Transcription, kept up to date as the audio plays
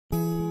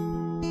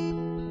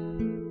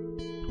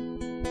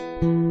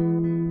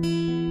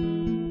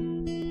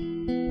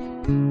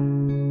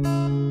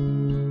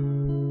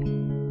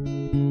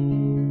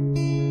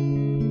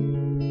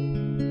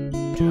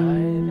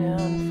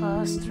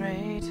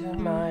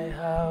my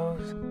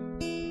house,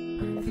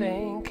 I'm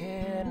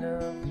thinking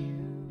of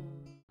you.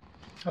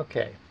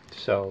 Okay,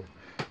 so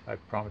I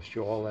promised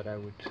you all that I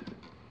would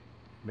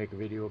make a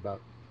video about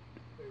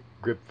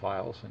GRIB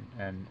files,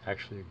 and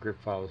actually a GRIB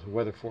file is a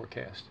weather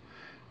forecast.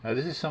 Now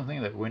this is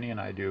something that Winnie and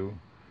I do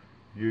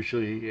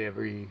usually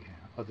every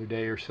other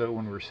day or so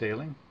when we're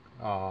sailing.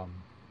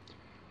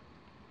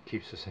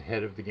 Keeps us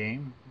ahead of the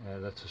game,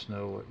 lets us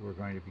know what we're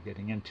going to be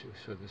getting into.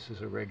 So this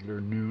is a regular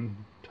noon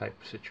type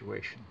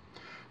situation.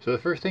 So the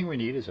first thing we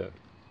need is a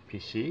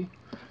PC,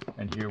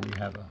 and here we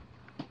have a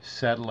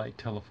satellite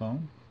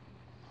telephone.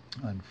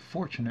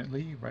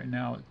 Unfortunately, right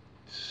now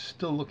it's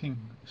still looking,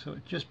 so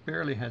it just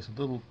barely has a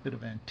little bit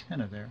of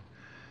antenna there.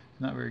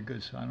 It's not very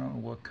good, so I don't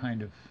know what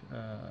kind of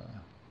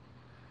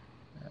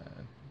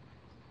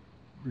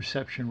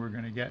reception we're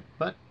going to get,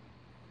 but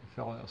if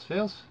all else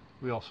fails,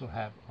 we also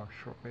have our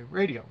shortwave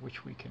radio,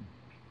 which we can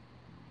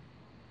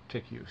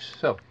take use.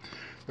 So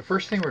the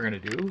first thing we're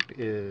going to do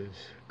is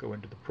go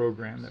into the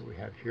program that we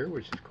have here,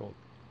 which is called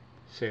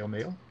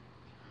SailMail,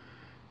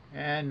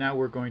 and now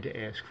we're going to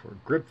ask for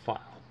a GRIB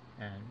file,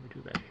 and we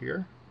do that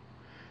here.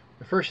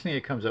 The first thing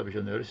that comes up, as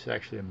you'll notice, is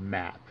actually a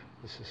map.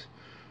 This is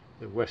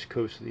the west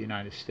coast of the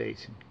United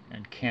States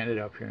and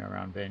Canada up here and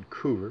around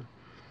Vancouver.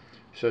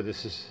 So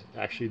this is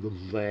actually the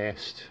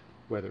last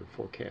weather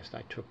forecast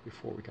I took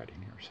before we got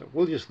in here. So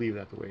we'll just leave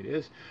that the way it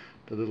is.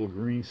 The little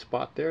green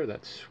spot there,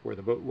 that's where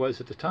the boat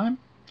was at the time.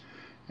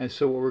 And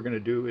so what we're going to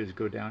do is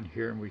go down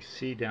here, and we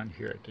see down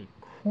here at the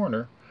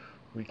corner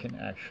we can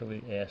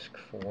actually ask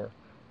for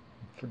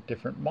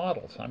different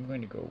models. I'm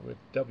going to go with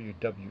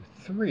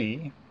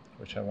WW3,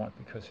 which I want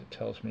because it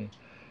tells me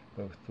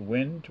both the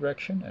wind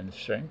direction and the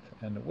strength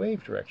and the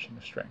wave direction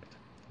and strength.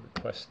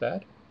 Request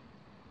that.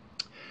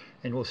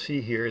 And we'll see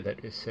here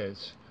that it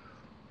says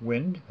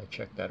wind, I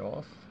check that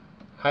off.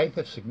 Height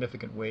of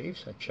significant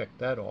waves, I check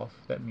that off.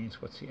 That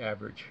means what's the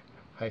average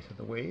height of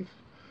the wave.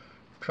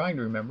 I'm trying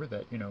to remember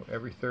that, you know,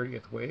 every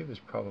 30th wave is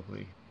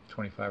probably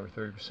 25 or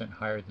 30%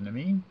 higher than the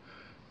mean,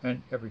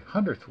 and every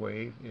 100th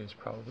wave is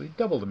probably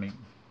double the mean.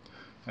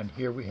 And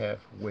here we have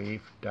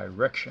wave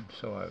direction.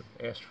 So I've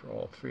asked for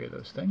all three of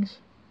those things.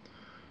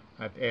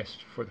 I've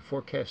asked for the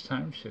forecast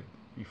times to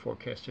be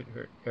forecasted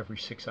every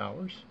 6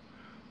 hours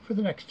for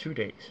the next 2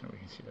 days. And we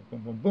can see that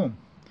boom, boom, boom.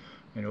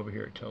 And over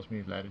here it tells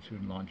me latitude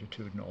and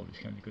longitude and all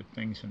these kinds of good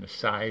things, and the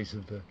size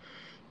of the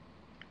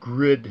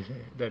grid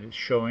that is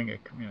showing. I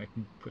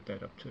can put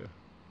that up to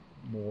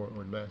more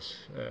or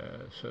less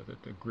so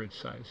that the grid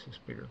size is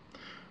bigger.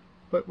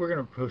 But we're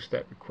going to post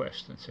that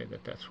request and say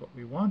that that's what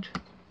we want.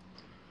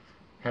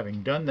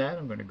 Having done that,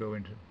 I'm going to go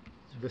into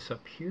this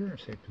up here and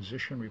say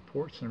position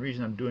reports. And the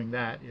reason I'm doing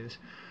that is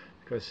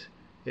because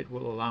it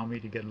will allow me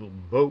to get a little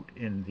boat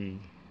in the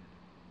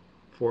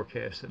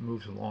forecast that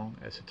moves along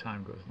as the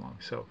time goes along.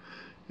 So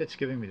it's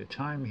giving me the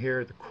time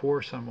here, the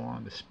course I'm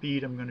on, the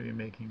speed I'm going to be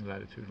making,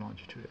 latitude,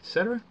 longitude,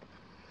 etc.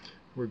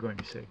 We're going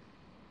to say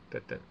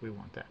that we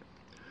want that.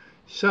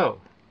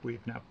 So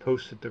we've now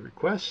posted the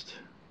request,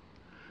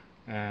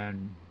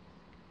 and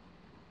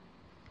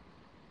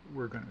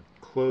we're going to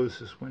close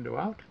this window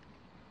out,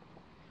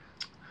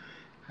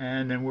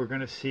 and then we're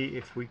going to see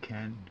if we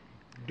can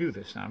do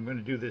this. Now I'm going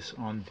to do this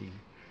on the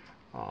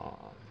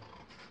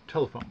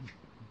telephone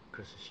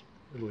because it's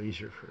a little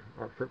easier for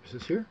our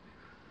purposes here.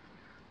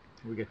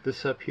 We get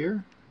this up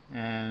here,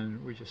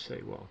 and we just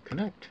say, well,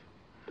 connect,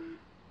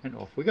 and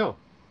off we go.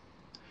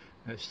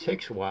 Now, this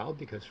takes a while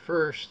because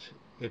first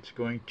it's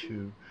going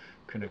to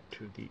connect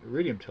to the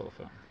Iridium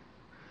telephone.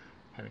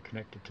 Having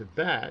connected to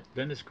that,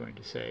 then it's going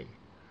to say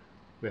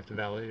we have to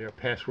validate our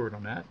password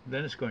on that.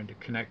 Then it's going to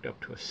connect up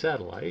to a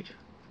satellite.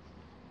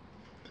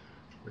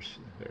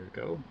 There we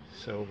go.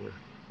 So we're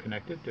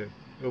connected to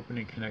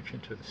opening connection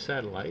to the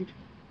satellite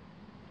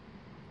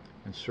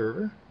and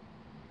server.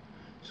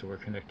 So we're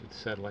connected to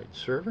satellite and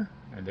server,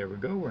 and there we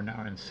go. We're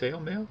now in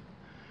SailMail,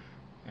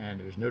 and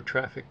there's no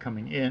traffic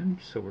coming in,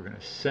 so we're going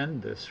to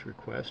send this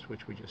request,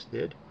 which we just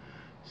did.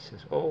 It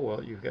says, oh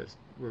well,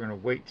 we're going to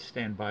wait,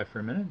 stand by for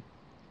a minute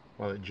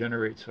while it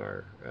generates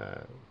our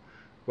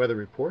weather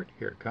report.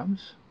 Here it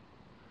comes.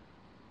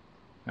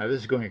 Now this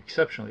is going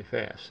exceptionally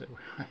fast.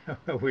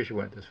 I wish it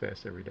went this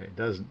fast every day. It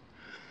doesn't.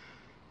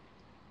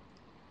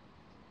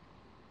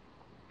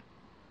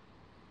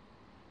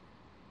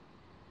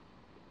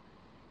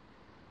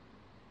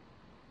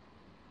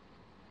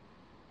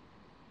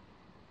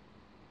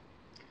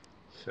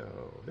 So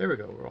there we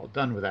go, we're all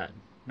done with that.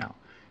 Now,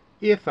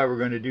 if I were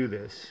going to do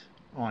this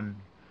on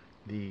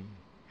the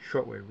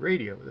shortwave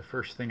radio, the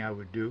first thing I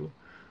would do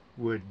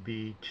would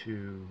be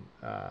to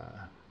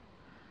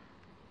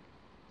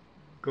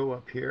go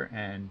up here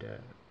and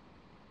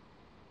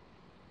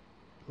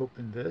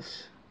open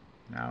this.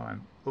 Now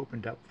I'm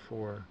opened up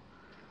for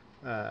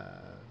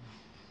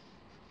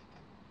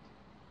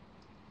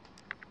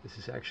this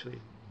is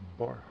actually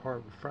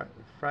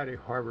Friday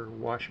Harbor,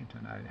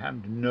 Washington. I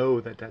happen to know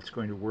that that's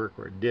going to work,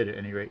 or it did at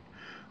any rate,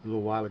 a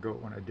little while ago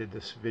when I did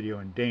this video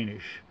in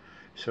Danish.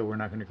 So we're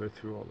not going to go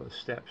through all those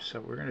steps. So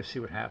we're going to see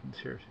what happens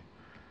here.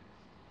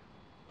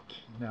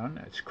 Now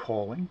it's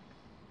calling.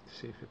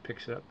 See if it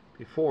picks it up.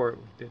 Before it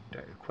did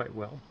quite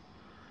well.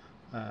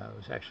 I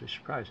was actually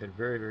surprised. It had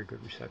very, very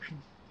good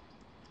reception.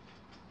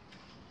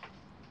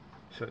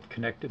 So it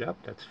connected up.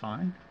 That's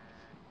fine.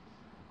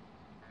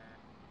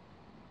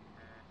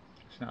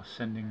 It's now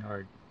sending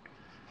our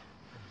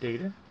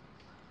data.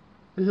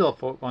 This is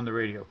all on the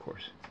radio, of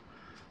course.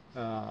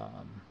 So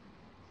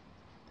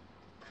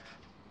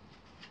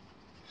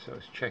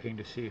it's checking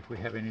to see if we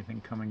have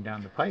anything coming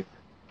down the pipe,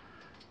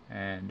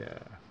 and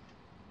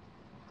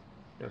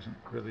doesn't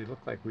really look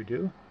like we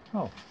do.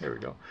 Oh, there we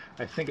go.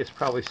 I think it's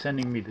probably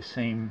sending me the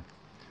same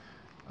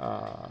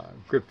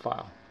GRIB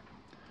file.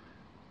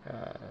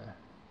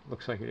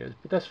 Looks like it is,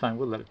 but that's fine.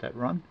 We'll let that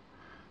run.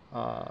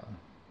 I'll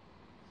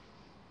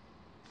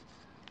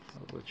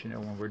let you know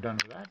when we're done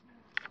with that.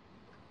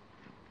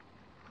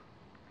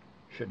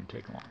 Shouldn't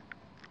take long.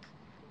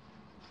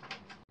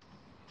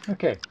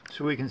 Okay,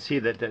 so we can see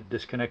that that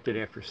disconnected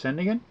after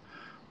sending it.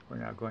 We're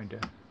now going to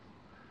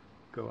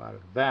go out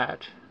of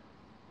that.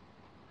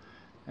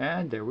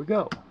 And there we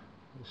go.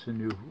 This is a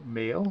new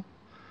mail.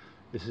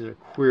 This is a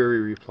query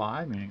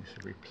reply, meaning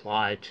it's a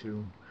reply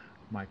to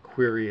my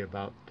query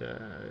about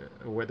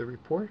a weather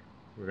report.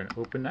 We're going to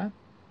open that.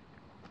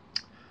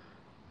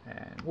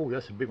 And, oh,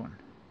 that's a big one.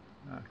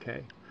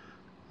 Okay.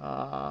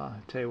 I'll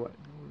tell you what,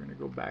 we're going to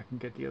go back and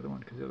get the other one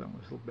because the other one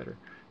was a little better.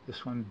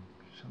 This one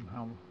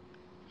somehow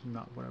is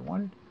not what I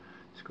wanted.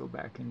 Let's go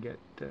back and get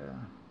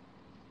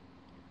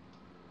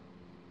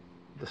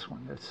this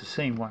one. That's the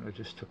same one. I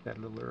just took that a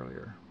little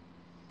earlier.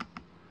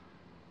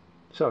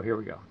 So here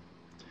we go.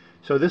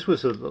 So this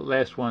was the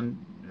last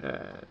one.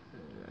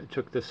 I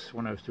took this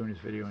when I was doing this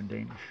video in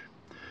Danish.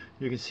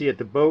 You can see at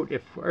the boat,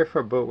 if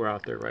our boat were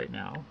out there right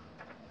now,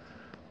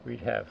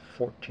 we'd have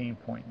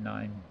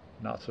 14.9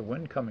 knots of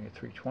wind coming at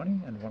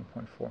 320 and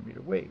 1.4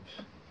 meter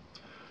waves.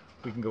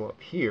 We can go up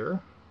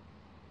here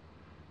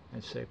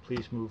and say,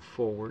 please move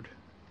forward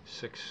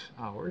 6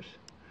 hours.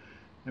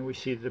 And we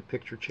see that the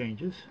picture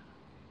changes.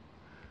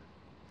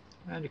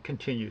 And it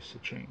continues to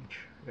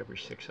change every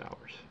 6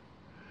 hours.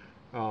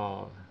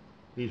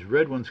 These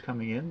red ones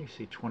coming in, you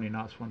see 20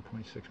 knots,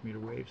 1.6 meter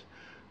waves.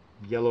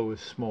 Yellow is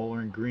smaller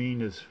and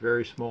green is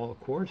very small, of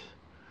course.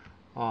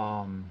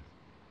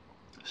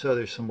 So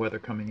there's some weather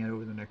coming in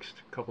over the next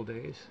couple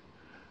days.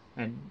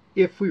 And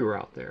if we were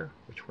out there,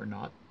 which we're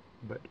not,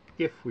 but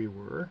if we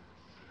were,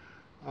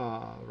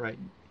 right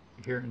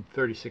here in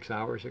 36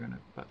 hours, they're going to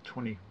about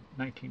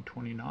 19,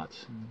 20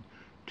 knots and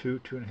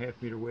 2.5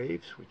 meter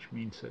waves, which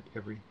means that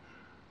every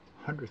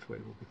 100th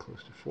wave will be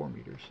close to 4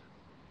 meters.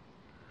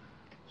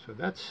 So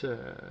that's, you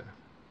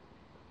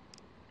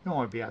don't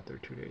want to be out there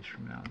 2 days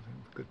from now.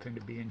 It's a good thing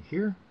to be in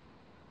here.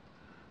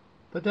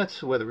 But that's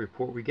the weather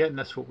report we get, and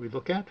that's what we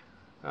look at.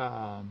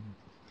 How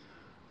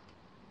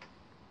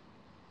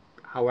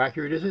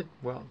accurate is it?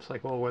 Well, it's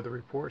like all weather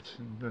reports.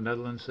 In the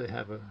Netherlands, they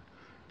have a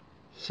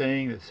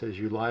saying that says,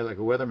 you lie like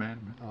a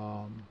weatherman.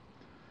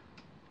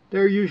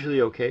 They're usually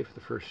okay for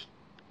the first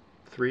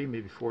 3,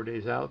 maybe 4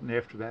 days out, and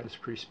after that it's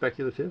pretty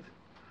speculative.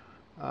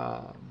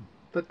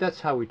 But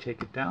that's how we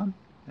take it down,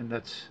 and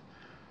that's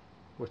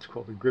what's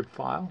called a GRIB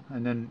file.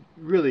 And then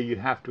really you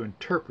have to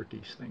interpret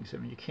these things. I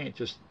mean, you can't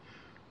just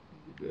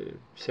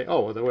say,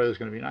 oh, well, the weather's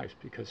going to be nice,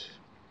 because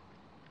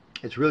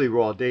it's really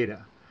raw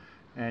data,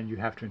 and you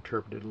have to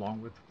interpret it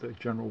along with the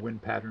general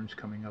wind patterns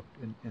coming up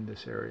in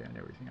this area and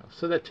everything else.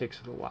 So that takes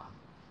a little while.